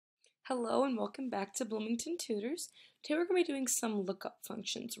Hello and welcome back to Bloomington Tutors. Today we're going to be doing some lookup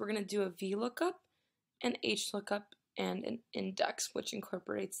functions. We're going to do a VLOOKUP, an HLOOKUP, and an index, which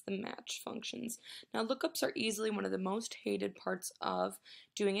incorporates the match functions. Now lookups are easily one of the most hated parts of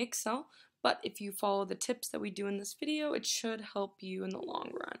doing Excel, but if you follow the tips that we do in this video, it should help you in the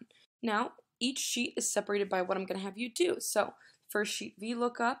long run. Now each sheet is separated by what I'm going to have you do. So first sheet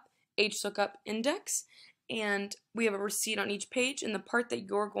VLOOKUP, HLOOKUP, index. And we have a receipt on each page, and the part that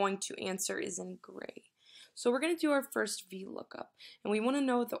you're going to answer is in gray. So we're going to do our first VLOOKUP, and we want to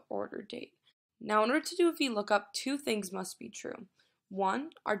know the order date. Now, in order to do a VLOOKUP, two things must be true.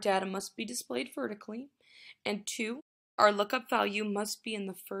 One, our data must be displayed vertically, and two, our lookup value must be in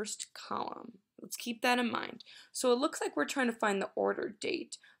the first column. Let's keep that in mind. So it looks like we're trying to find the order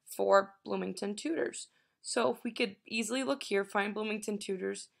date for Bloomington Tutors. So if we could easily look here, find Bloomington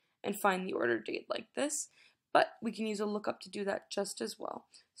Tutors, and find the order date like this, but we can use a lookup to do that just as well.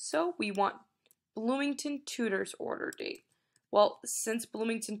 So we want Bloomington Tutors order date. Well, since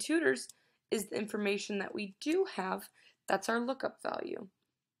Bloomington Tutors is the information that we do have, that's our lookup value.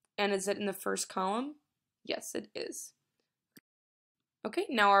 And is it in the first column? Yes, it is. Okay,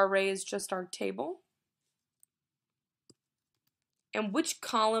 now our array is just our table. And which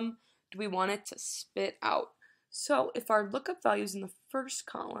column do we want it to spit out? So if our lookup value is in the first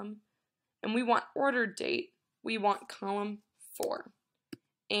column and we want order date, we want column 4.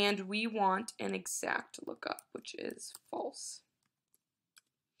 And we want an exact lookup, which is false.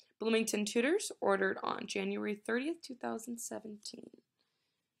 Bloomington Tutors ordered on January 30th, 2017.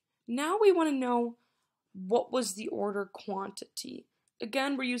 Now we want to know what was the order quantity.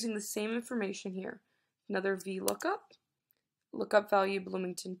 Again, we're using the same information here. Another VLOOKUP, lookup value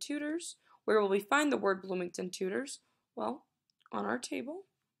Bloomington Tutors. Where will we find the word Bloomington Tutors? Well, on our table.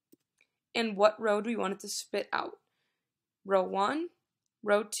 And what row do we want it to spit out? Row 1,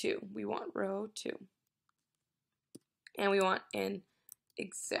 row 2. We want row 2. And we want an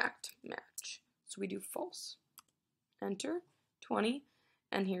exact match. So we do false. Enter 20,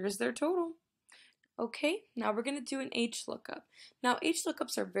 and here's their total. Okay, now we're going to do an HLOOKUP. Now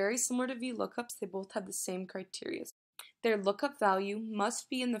HLOOKUPs are very similar to VLOOKUPs. They both have the same criteria. Their lookup value must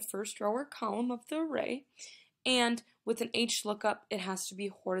be in the first row or column of the array, and with an HLOOKUP, it has to be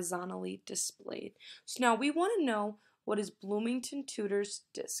horizontally displayed. So now we want to know what is Bloomington Tutors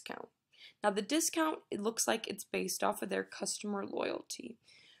discount. Now the discount, it looks like it's based off of their customer loyalty.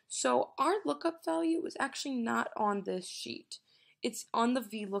 So our lookup value is actually not on this sheet. It's on the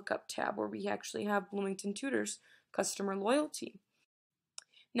VLOOKUP tab where we actually have Bloomington Tutors customer loyalty.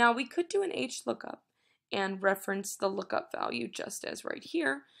 Now we could do an HLOOKUP and reference the lookup value just as right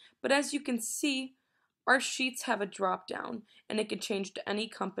here, but as you can see, our sheets have a drop down and it can change to any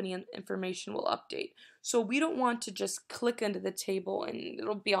company and information will update. So we don't want to just click into the table and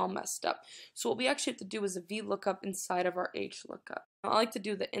it'll be all messed up. So what we actually have to do is a VLOOKUP inside of our HLOOKUP. I like to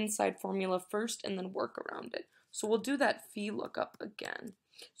do the inside formula first and then work around it. So we'll do that VLOOKUP again.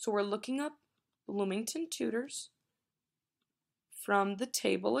 So we're looking up Bloomington Tutors from the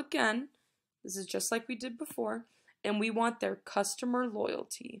table again. This is just like we did before, and we want their customer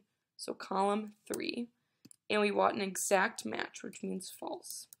loyalty, so column 3, and we want an exact match, which means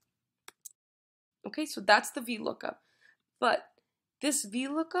false. Okay, so that's the VLOOKUP, but this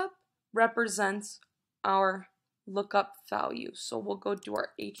VLOOKUP represents our lookup value, so we'll go do our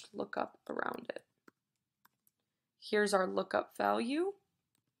HLOOKUP around it. Here's our lookup value.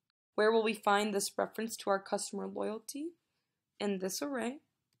 Where will we find this reference to our customer loyalty? In this array.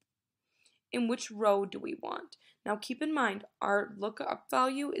 In which row do we want? Now keep in mind, our lookup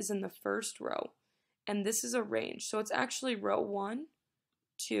value is in the first row, and this is a range. So it's actually row 1,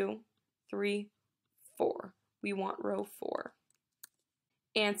 2, 3, 4. We want row 4.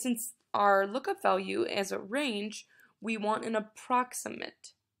 And since our lookup value is a range, we want an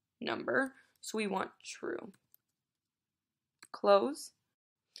approximate number, so we want true. Close.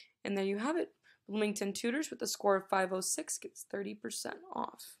 And there you have it. Bloomington Tutors with a score of 506 gets 30%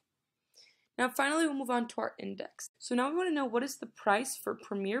 off. Now finally we'll move on to our index. So now we want to know what is the price for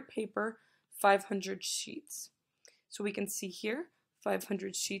Premier Paper 500 sheets. So we can see here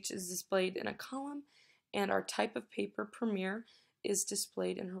 500 sheets is displayed in a column and our type of paper Premier is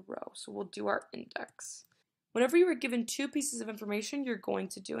displayed in a row. So we'll do our index. Whenever you are given two pieces of information, you're going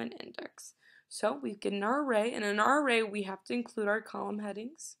to do an index. So we get in our array, and in our array we have to include our column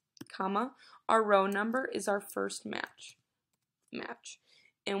headings, comma, our row number is our first match.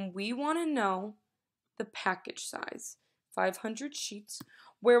 And we want to know the package size, 500 sheets.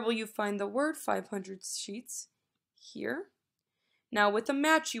 Where will you find the word 500 sheets? Here. Now with a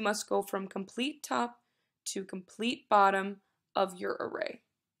match, you must go from complete top to complete bottom of your array.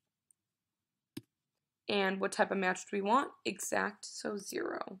 And what type of match do we want? Exact, so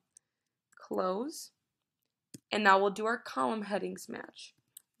 0. Close. And now we'll do our column headings match.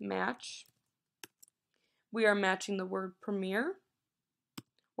 Match. We are matching the word premiere.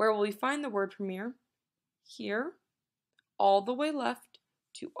 Where will we find the word premiere? Here, all the way left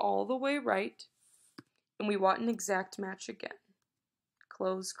to all the way right. And we want an exact match again.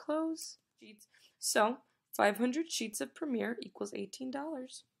 Close, close. So 500 sheets of premiere equals $18.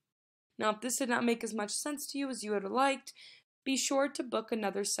 Now, if this did not make as much sense to you as you would have liked, be sure to book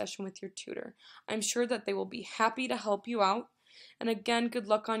another session with your tutor. I'm sure that they will be happy to help you out. And again, good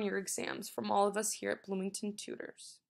luck on your exams from all of us here at Bloomington Tutors.